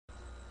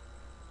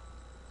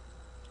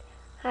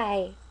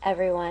Hi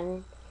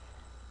everyone,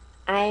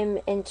 I'm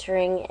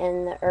entering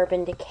in the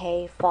Urban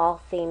Decay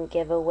Fall Theme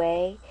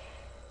Giveaway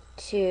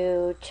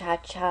to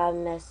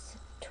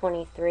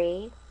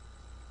ChaChaMiss23,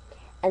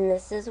 and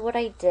this is what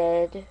I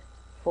did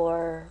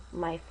for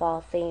my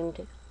fall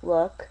themed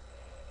look.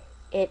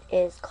 It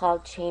is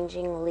called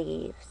Changing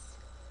Leaves.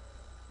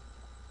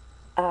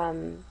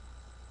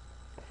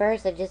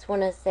 First I just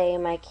want to say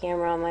my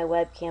camera on my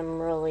webcam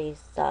really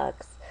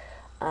sucks.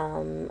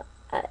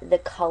 The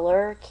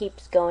color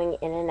keeps going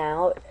in and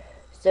out,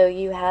 so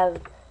you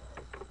have,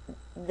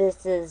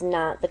 this is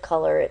not the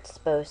color it's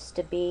supposed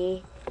to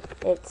be.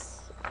 It's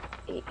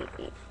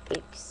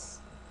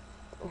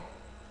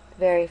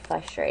very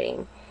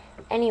frustrating.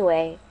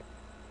 Anyway,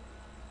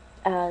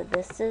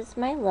 this is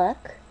my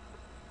look,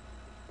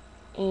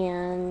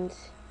 and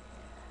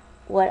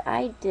what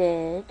I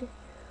did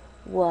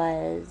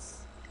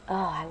was,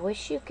 I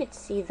wish you could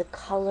see the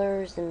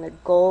colors and the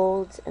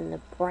golds and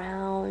the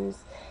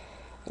browns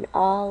and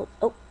all.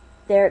 Oh,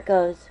 there it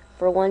goes.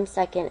 For 1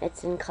 second,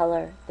 it's in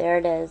color. There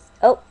it is.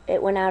 Oh,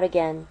 it went out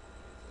again.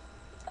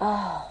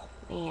 Oh,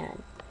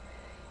 man.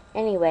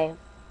 Anyway,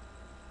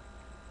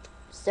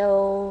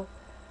 so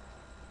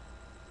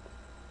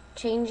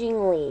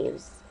changing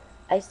leaves.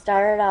 I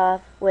started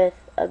off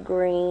with a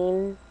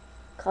green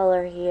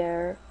color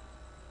here,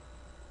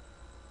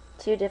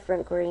 2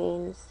 different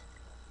greens,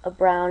 a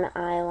brown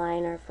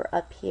eyeliner for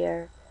up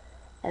here,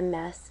 and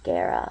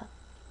mascara.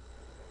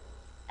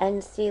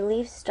 And see,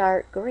 leaves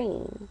start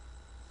green,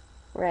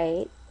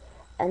 right?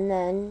 And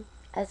then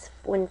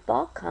when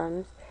fall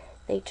comes,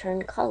 they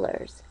turn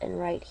colors, and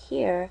right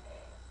here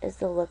is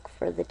the look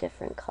for the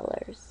different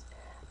colors.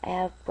 I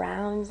have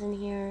browns in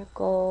here,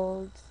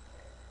 golds,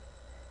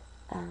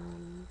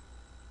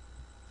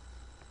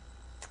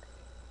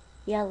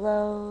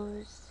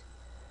 yellows,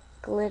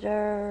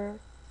 glitter,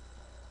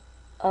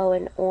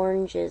 and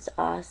oranges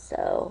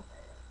also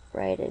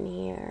right in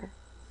here.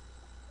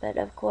 But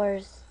of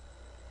course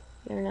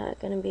you're not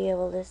going to be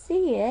able to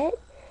see it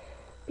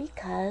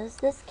because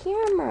this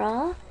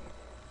camera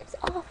is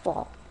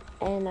awful,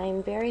 and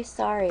I'm very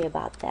sorry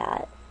about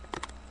that.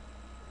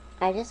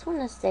 I just want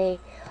to say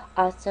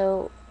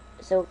also,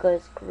 so it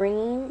goes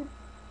green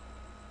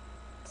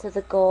to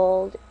the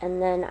gold,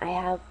 and then I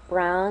have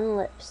brown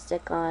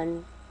lipstick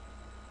on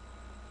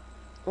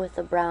with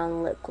a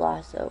brown lip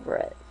gloss over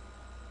it.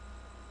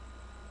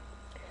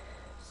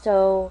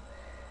 So,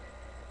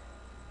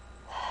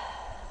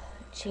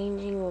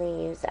 changing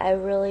leaves. I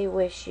really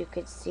wish you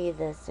could see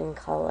this in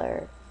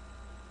color.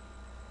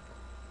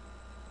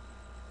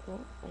 Oh,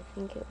 I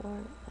think it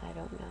won't. I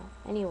don't know.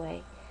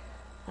 Anyway,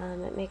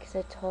 it makes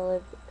a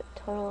total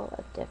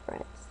of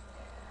difference.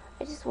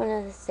 I just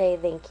wanted to say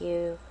thank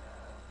you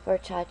for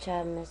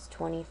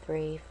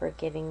ChaChaMiss23 for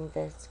giving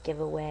this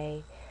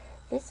giveaway.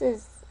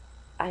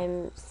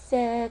 I'm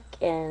sick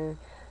and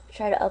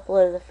tried to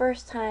upload the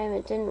first time,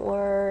 it didn't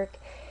work,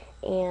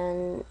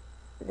 and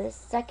this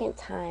second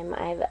time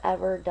I've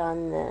ever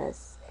done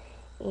this,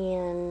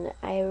 and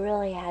I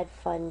really had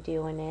fun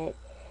doing it.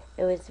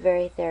 It was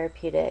very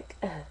therapeutic,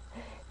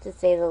 to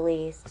say the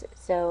least.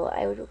 So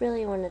I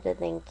really wanted to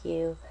thank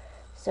you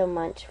so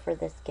much for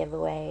this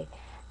giveaway,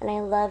 and I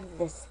love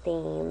this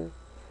theme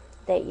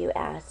that you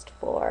asked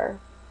for.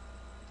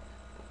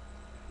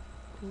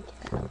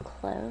 Get up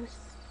close.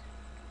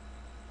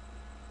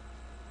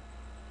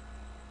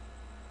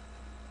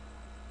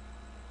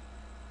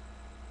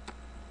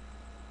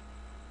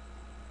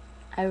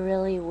 I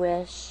really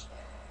wish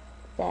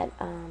that,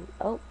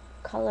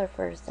 color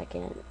for a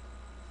second,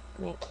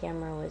 my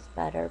camera was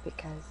better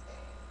because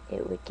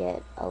it would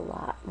get a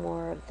lot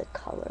more of the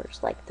colors,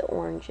 like the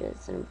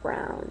oranges and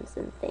browns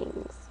and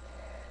things.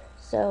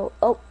 So,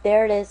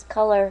 there it is,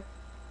 color.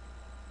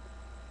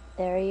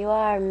 There you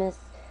are,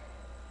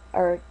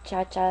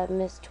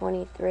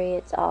 ChaChaMiss23.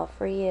 It's all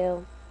for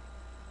you.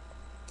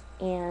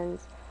 And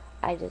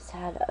I just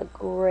had a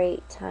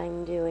great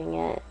time doing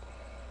it.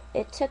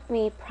 It took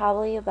me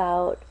probably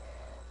about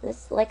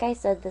this, like I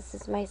said, this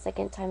is my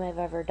second time I've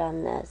ever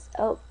done this.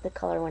 Oh, the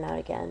color went out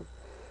again.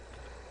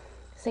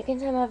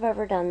 Second time I've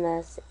ever done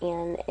this,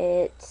 and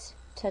it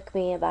took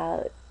me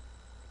about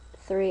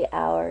 3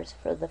 hours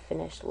for the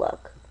finished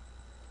look.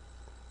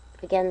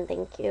 Again,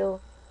 thank you.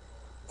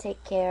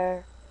 Take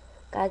care.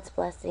 God's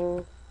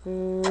blessing.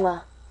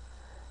 Mwah.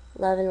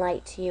 Love and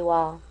light to you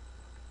all.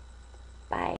 Bye.